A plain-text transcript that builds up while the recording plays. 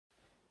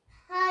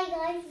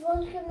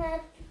welcome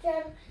back to the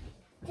channel.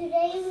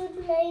 Today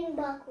we're playing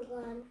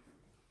Bakugan.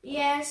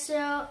 Yeah,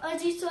 so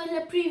as you saw in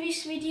the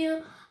previous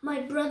video,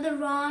 my brother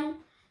won.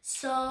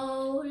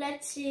 So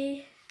let's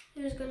see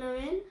who's gonna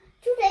win.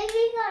 Today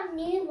we got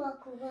new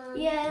Bakugan.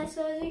 Yeah,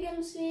 so as you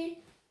can see,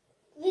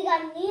 we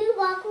got new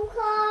Baku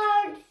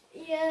cards.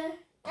 Yeah.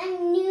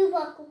 And new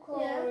Baku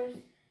cards.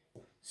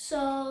 Yeah.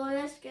 So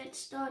let's get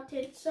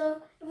started.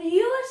 So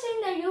you were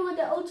saying that you were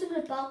the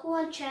ultimate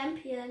Bakugan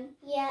champion.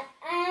 Yeah,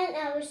 and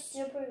I was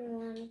super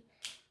one.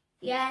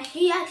 Yeah,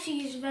 he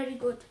actually is very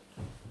good.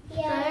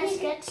 Yeah. So let's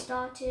get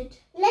started.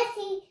 Let's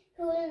see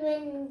who will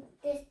win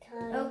this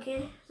time.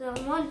 Okay, so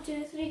 1,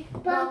 2, 3.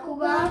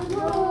 Bakugan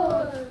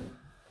roll.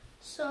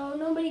 So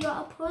nobody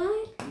got a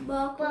point.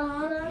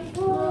 Bakugan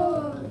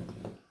roll.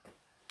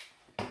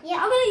 Yeah.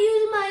 I'm gonna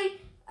use my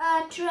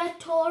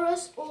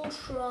Taurus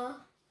Ultra.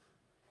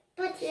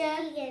 But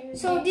yeah.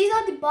 So these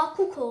are the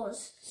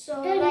Bakugans.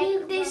 So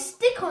like they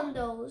stick on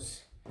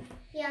those.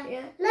 Yeah.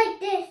 Yeah.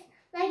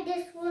 Like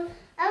this one.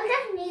 I will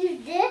just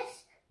use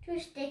this to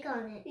stick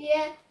on it.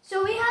 Yeah.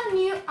 So we have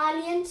new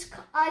alliance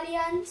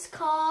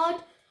card.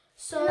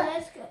 So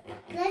let's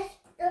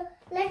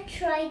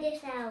try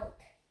this out.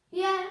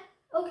 Yeah.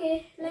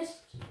 Okay.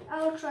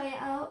 I'll try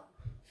it out.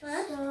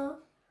 First. So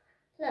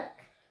look.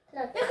 We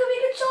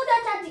can show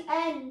that at the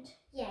end.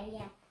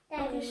 Yeah.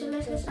 Okay, so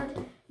let's get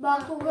started.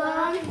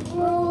 Bakugan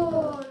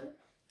roll.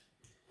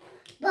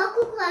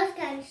 Bakugan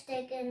can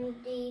stick in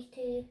these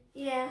two.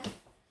 Yeah.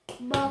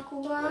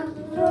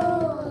 Bakugan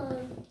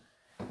roll.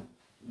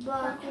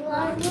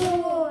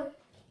 Bakugan roll.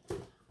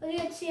 As you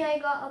can see, I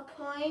got a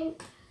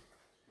point.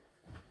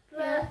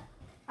 Yeah.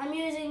 I'm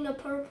using the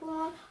purple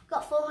one.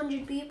 Got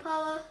 400 B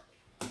power.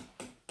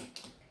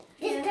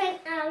 This time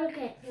I'll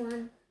get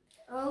one.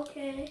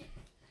 Okay.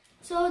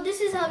 So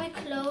this is how we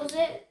close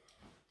it.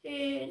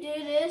 You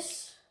do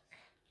this.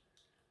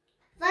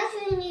 First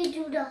we need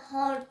to do the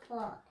hard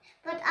part.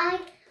 But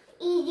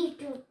easy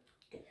to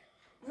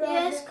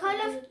yeah, it's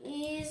kind of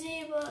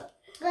easy, but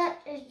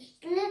it's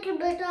a little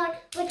bit hard,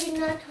 but it's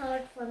not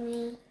hard for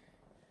me.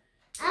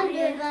 I'll do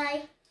it,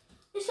 bye.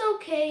 It's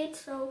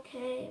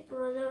okay,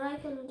 brother. I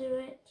can do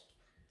it.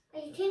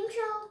 I think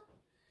so.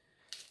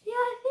 Yeah,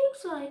 I think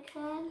so. I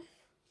can.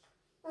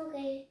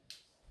 Okay.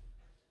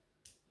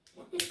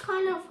 It's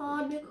kind of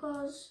hard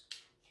because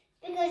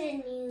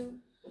it's new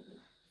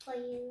for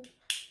you.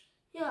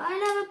 Yeah, I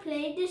never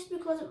played this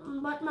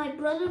but my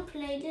brother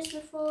played this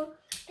before.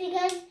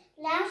 Because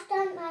last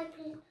time I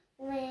played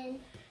when.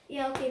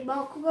 Yeah, okay,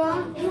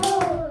 Bakugan.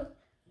 Oh.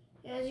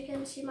 Yeah, as you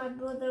can see, my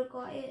brother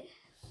got it.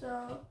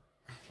 So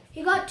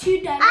he got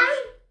 2 damage.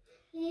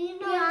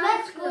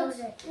 Let's close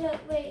it.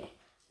 Look, wait.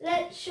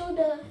 Let's show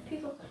the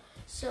people.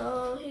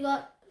 So he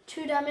got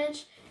 2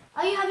 damage.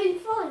 Are you having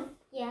fun?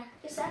 Yeah.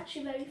 It's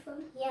actually very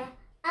fun. Yeah.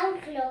 I'll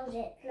close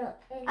it. Look.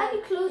 I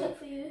can close it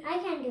for you. I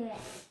can do it.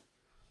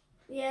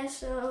 Yeah,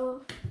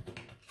 so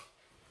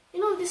you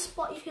know this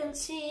spot you can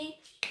see,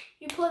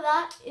 you put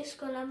that, it's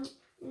gonna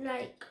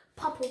like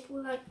pop up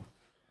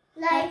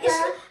like these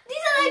are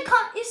like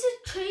it's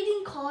a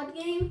trading card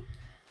game,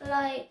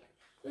 like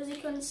as you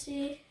can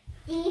see.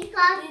 These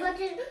cards, but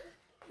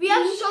we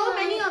have so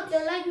many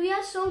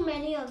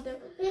of them.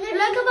 We nearly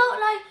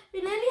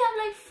have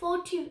like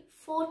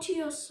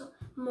 40 or so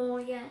more.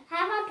 Yeah.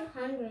 How about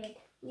 100?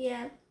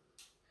 Yeah.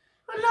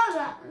 But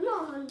not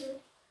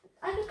 100.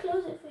 I can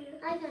close it for you.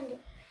 I can do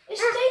it.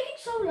 It's taking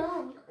so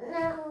long.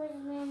 No, it's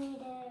many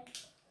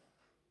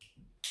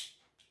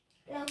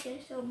there. Okay,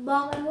 so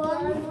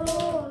Bakugan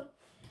roll.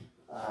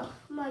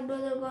 My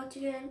brother got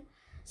again.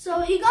 So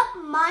he got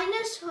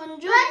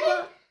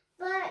 -100,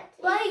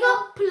 but he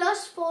got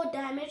 +4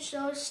 damage,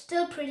 so it's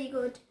still pretty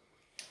good.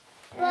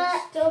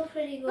 But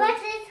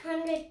it's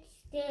 100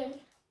 still.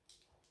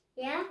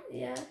 Yeah?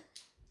 Yeah.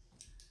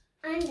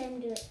 I'm gonna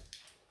do it.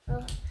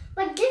 Oh.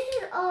 But this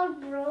is all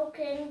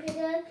broken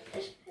because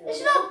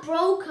it's not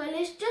broken.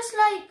 It's just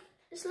like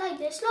this.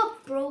 It's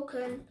not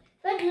broken,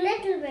 but a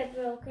little bit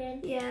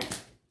broken. Yeah.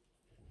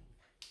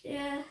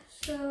 Yeah.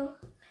 So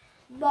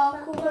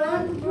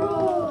Bakugan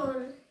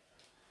roll.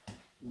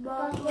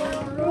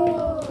 Bakugan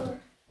roll.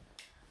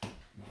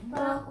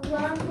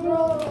 Bakugan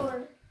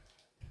roll.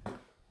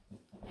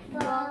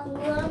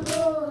 Bakugan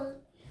roll.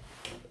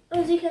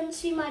 As you can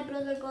see, my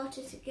brother got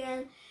it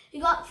again. He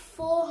got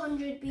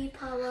 400 B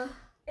power.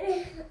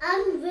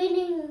 I'm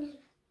winning.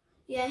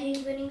 Yeah,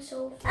 he's winning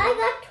so far. I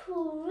got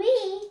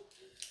 3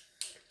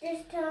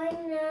 this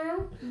time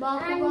now.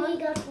 Bakugan. And he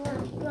got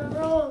 1.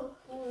 Roll.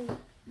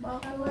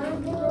 Bakugan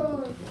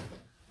roll.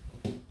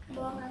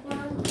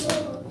 Bakugan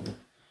roll.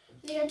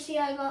 You can see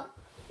I got.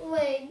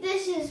 Wait,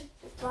 this is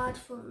bad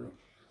for me.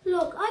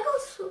 Look, I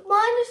got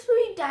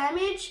 -3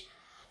 damage,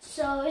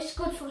 so it's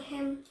good for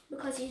him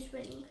because he's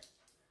winning.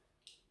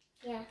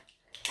 Yeah,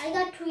 I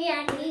got 3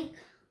 and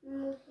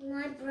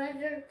my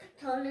brother,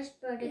 tallest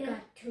brother,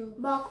 got 2.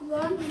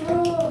 Bakugan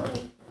roll.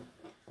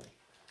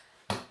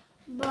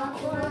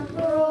 Bakugan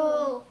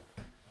roll.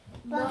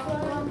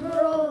 Bakugan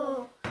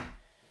roll.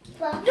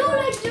 No,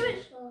 let's do it.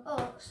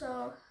 Oh, so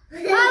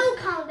I'll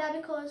count that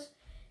because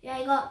Yeah,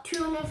 I got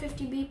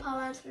 250 B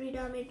power and 3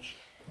 damage.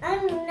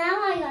 And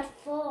now I got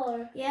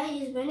 4. Yeah,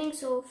 he's winning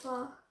so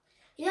far.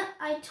 Yeah,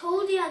 I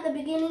told you at the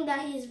beginning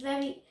that he's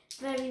very,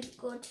 very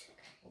good.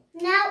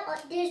 Now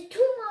there's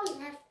 2 more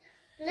left.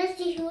 Let's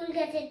see who will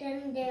get it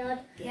done there.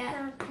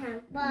 Yeah.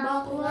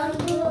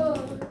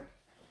 Bakugan.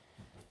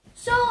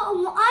 So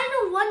I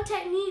know one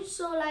technique,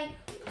 so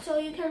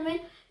you can win.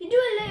 You do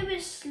it a little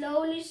bit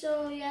slowly,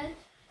 so yeah.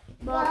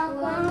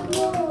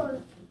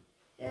 Bakugan.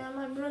 Yeah,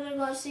 my brother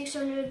got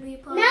 600 B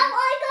power. Now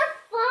I got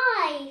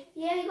 5.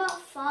 Yeah, he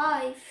got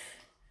 5.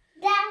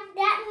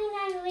 That means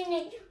I'm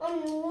winning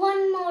on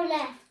 1 more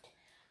left.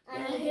 I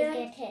need to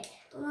get it.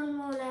 1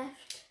 more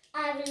left.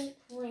 I will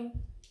win.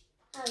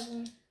 I'll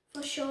win.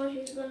 For sure,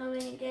 he's gonna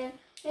win again.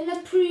 In the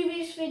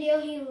previous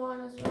video, he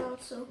won as well.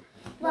 So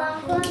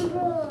Bakugan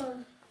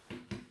roll.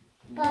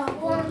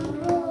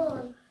 Bakugan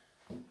roll.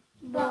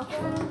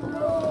 Bakugan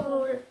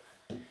roll.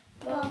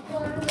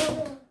 Bakugan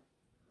roll.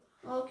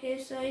 Okay,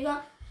 so you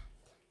got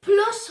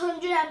plus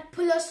 100 and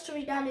plus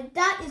 3 damage.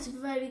 That is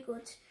very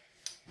good.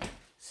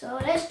 So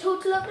let's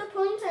total up the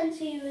points and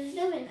see who is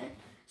the winner.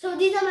 So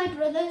these are my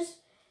brothers.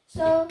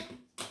 So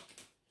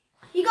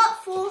he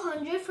got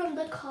 400 from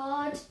the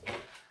card.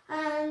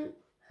 And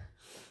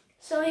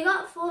so he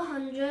got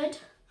 400.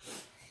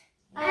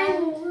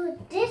 And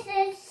this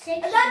is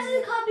 600. That's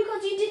the card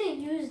because you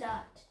didn't use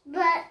that.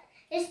 But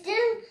it's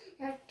still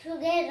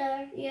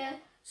together. Yeah.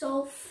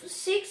 So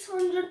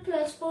 600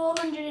 plus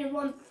 400 is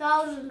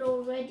 1,000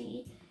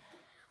 already.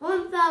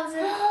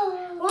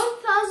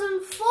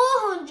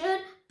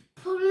 1,400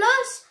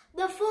 plus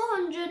the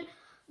 400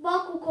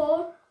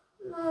 Bakugan.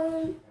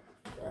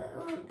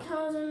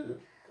 1,000.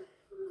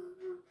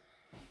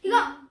 He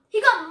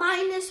got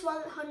minus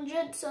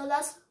 100, so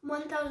that's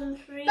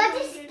 1,300. But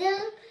it's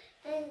still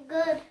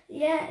good.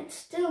 Yeah, it's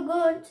still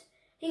good.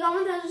 He got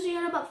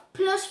 1,300, but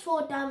plus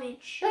 4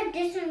 damage. But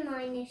this is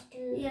minus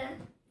 2. Yeah.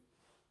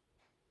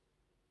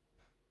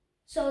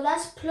 So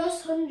that's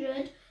plus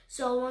 100.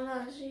 So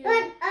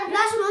 1,300.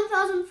 That's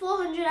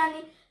 1,400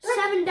 and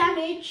 7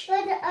 damage.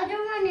 But the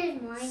other one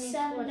is minus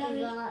 7 what damage.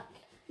 he got.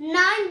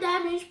 9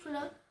 damage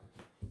plus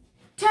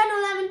 10,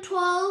 11,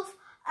 12,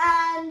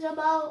 and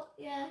about,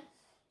 yeah.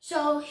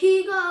 So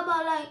he got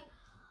about like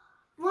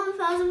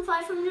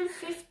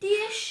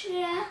 1,550-ish,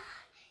 yeah.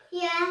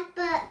 Yeah,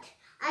 but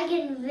I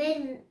can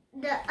win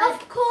the.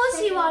 Of course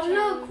he won. second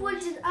Look, challenge. what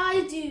did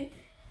I do?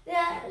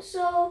 Yeah,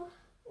 so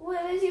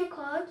where is your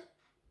card?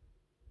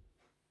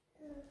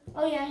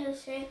 Oh yeah, he'll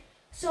say.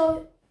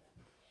 So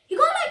he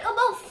got like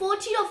about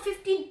 40 or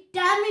 50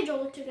 damage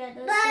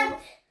altogether.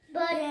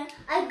 But yeah.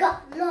 I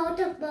got lot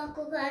of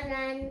Bakugan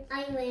and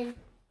I win.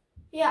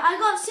 Yeah, I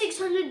got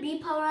 600 B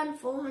power and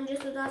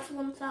 400, so that's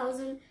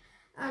 1,000.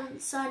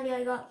 And sadly,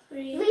 I got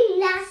 3.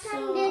 Last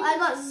time So did. I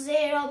got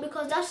 0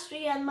 because that's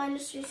 3 and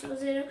minus 3, so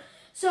 0.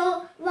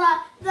 So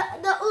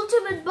the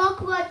ultimate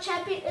Bakugan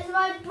champion is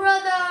my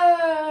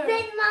brother.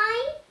 Then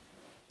my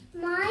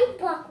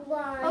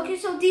Bakugan. Okay,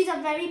 so these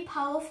are very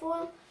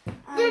powerful.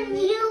 The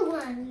new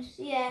ones.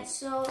 Yeah,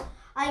 so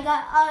I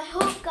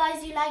hope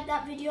guys you like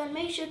that video and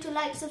make sure to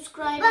like,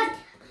 subscribe. But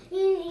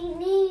you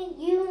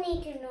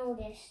need to know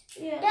this.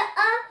 Yeah.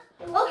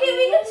 Okay,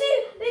 we can see.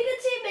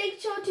 Make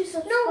sure to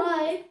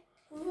subscribe.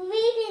 No,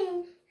 we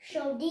can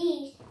show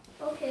these.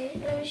 Okay,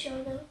 let me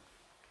show them.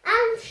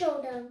 I'll show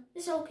them.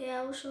 It's okay,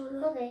 I will show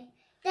them. Okay.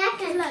 That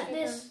It's can like show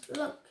this. them.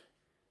 Look,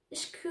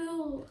 it's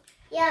cool.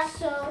 Yeah.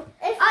 So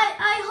If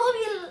I hope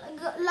you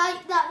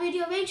like that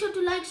video. Make sure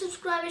to like,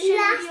 subscribe, and share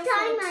last with your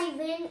time friends. I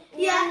win.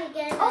 Yeah.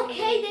 Again,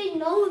 Okay, they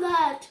know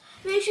that.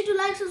 Make sure to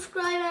like,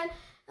 subscribe,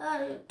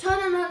 and turn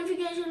on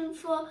notification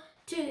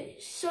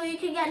so you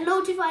can get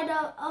notified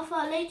of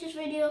our latest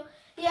video.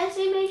 Yes,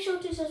 and make sure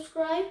to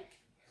subscribe.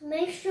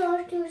 Make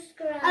sure to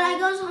subscribe.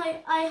 And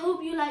I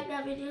hope you like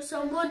that video.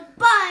 So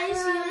goodbye.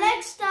 See you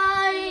next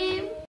time.